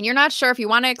you're not sure if you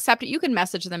want to accept it, you can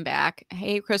message them back.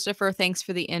 Hey, Christopher, thanks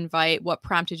for the invite. What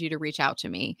prompted you to reach out to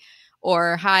me?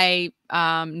 Or, hi,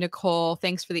 Nicole,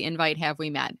 thanks for the invite. Have we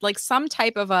met? Like some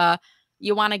type of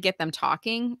you want to get them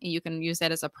talking, and you can use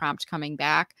that as a prompt coming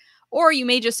back. Or you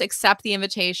may just accept the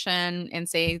invitation and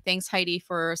say, thanks, Heidi,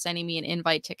 for sending me an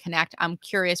invite to connect. I'm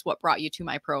curious what brought you to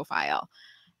my profile,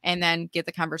 and then get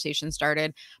the conversation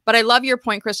started. But I love your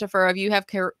point, Christopher, of you have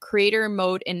creator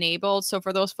mode enabled. So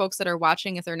for those folks that are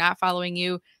watching, if they're not following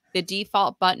you, the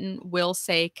default button will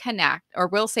say connect, or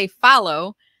will say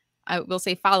follow. Will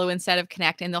say follow instead of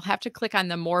connect, and they'll have to click on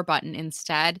the more button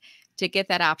instead to get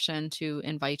that option to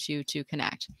invite you to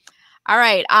connect. All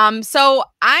right. So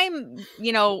I'm,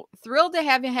 thrilled to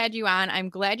have had you on. I'm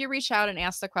glad you reached out and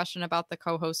asked the question about the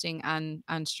co-hosting on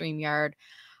Streamyard.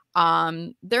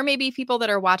 There may be people that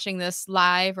are watching this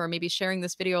live, or maybe sharing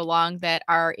this video along, that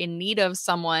are in need of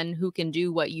someone who can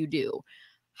do what you do.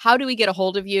 How do we get a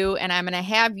hold of you? And I'm going to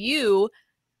have you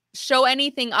show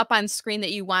anything up on screen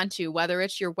that you want to, whether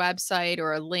it's your website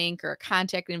or a link or a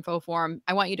contact info form.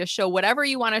 I want you to show whatever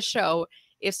you want to show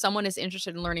if someone is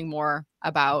interested in learning more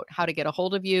about how to get a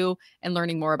hold of you and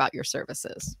learning more about your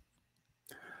services.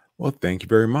 Well, thank you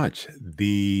very much.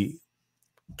 The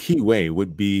key way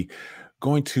would be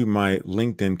going to my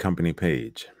LinkedIn company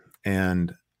page.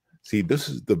 And see, this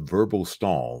is the verbal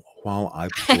stall while I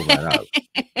pull that up.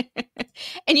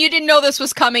 And you didn't know this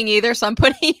was coming either, so I'm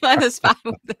putting you on the spot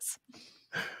with this.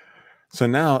 So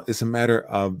now it's a matter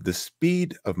of the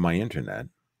speed of my internet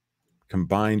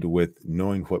combined with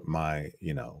knowing what my,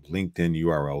 LinkedIn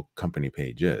URL company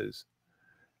page is,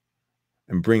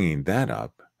 and bringing that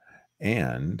up.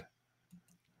 And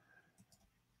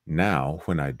now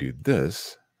when I do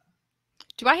this.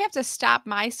 Do I have to stop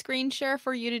my screen share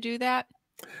for you to do that?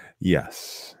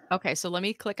 Yes. Okay, so let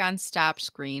me click on stop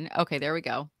screen. Okay, there we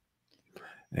go.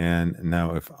 And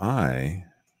now if I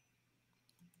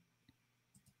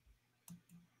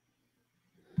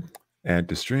add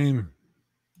to stream,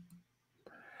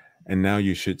 and now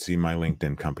you should see my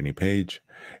LinkedIn company page.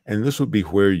 And this would be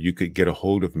where you could get a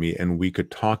hold of me, and we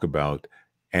could talk about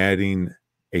adding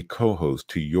a co-host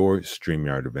to your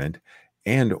StreamYard event,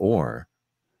 and or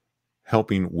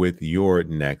helping with your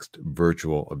next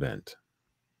virtual event.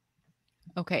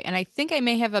 Okay, and I think I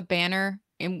may have a banner,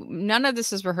 and none of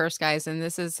this is rehearsed, guys, and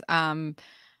this is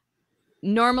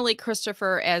normally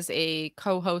Christopher, as a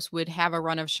co-host, would have a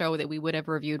run of show that we would have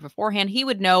reviewed beforehand. He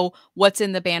would know what's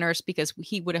in the banners because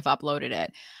he would have uploaded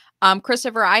it.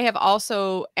 Christopher, I have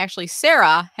also, actually,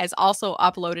 Sarah has also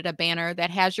uploaded a banner that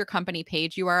has your company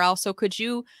page URL. So could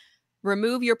you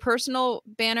remove your personal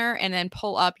banner and then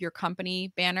pull up your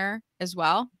company banner as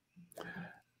well?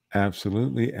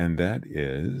 Absolutely. And that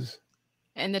is.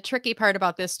 And the tricky part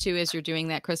about this too, as you're doing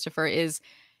that, Christopher, is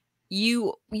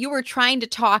you were trying to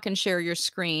talk and share your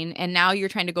screen, and now you're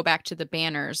trying to go back to the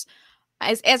banners.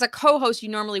 As a co-host, you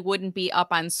normally wouldn't be up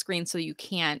on screen, so you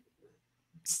can't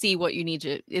see what you need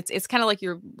to. It's kind of like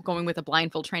you're going with a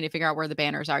blindfold trying to figure out where the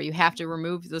banners are. You have to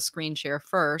remove the screen share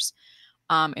first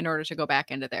in order to go back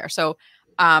into there. So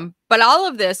but all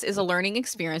of this is a learning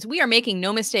experience. We are making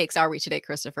no mistakes, are we, today,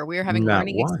 Christopher? We are having Not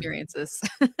learning one. experiences.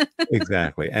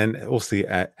 Exactly. And we'll see.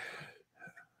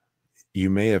 You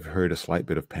may have heard a slight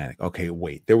bit of panic. Okay,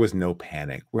 wait, there was no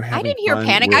panic. We're I having didn't hear fun.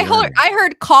 panic. We're I learning.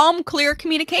 heard calm, clear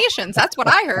communications. That's what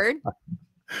I heard.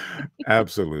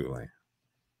 Absolutely.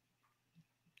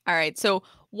 All right. So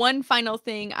one final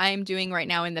thing I'm doing right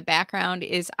now in the background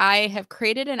is I have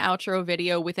created an outro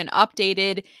video with an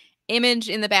updated image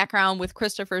in the background with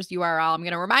Christopher's URL. I'm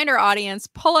going to remind our audience,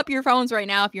 pull up your phones right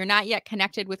now. If you're not yet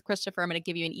connected with Christopher, I'm going to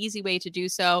give you an easy way to do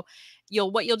so.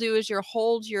 What you'll do is you'll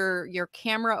hold your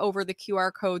camera over the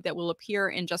QR code that will appear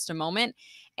in just a moment.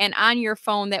 And on your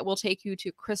phone, that will take you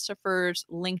to Christopher's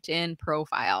LinkedIn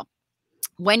profile.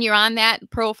 When you're on that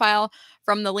profile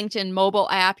from the LinkedIn mobile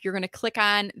app, you're going to click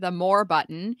on the More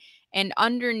button. And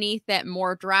underneath that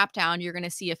More dropdown, you're going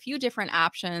to see a few different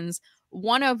options,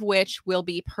 one of which will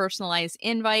be personalized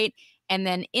invite. And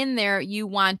then in there, you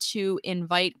want to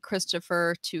invite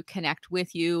Christopher to connect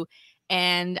with you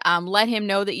and let him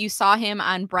know that you saw him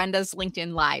on Brenda's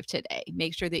LinkedIn Live today.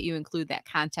 Make sure that you include that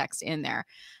context in there.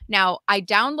 Now, I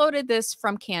downloaded this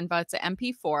from Canva. It's an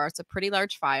MP4. It's a pretty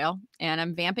large file, and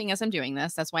I'm vamping as I'm doing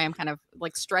this. That's why I'm kind of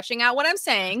like stretching out what I'm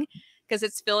saying because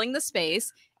it's filling the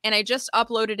space. And I just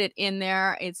uploaded it in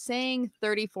there. It's saying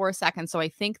 34 seconds. So I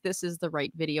think this is the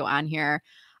right video on here.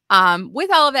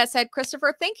 With all of that said,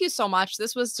 Christopher, thank you so much.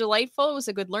 This was delightful. It was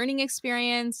a good learning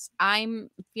experience. I'm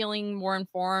feeling more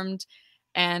informed,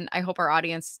 and I hope our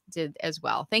audience did as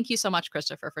well. Thank you so much,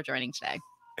 Christopher, for joining today.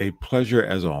 A pleasure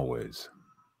as always.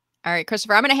 All right,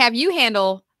 Christopher, I'm going to have you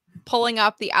handle pulling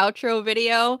up the outro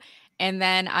video, and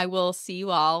then I will see you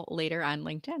all later on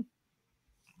LinkedIn.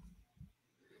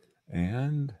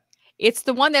 And it's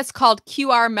the one that's called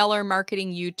QR Meller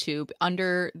Marketing YouTube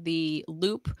under the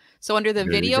loop. So under the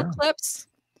video clips,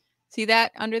 see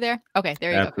that under there? Okay,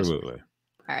 there you go. Absolutely.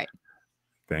 All right.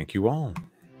 Thank you all.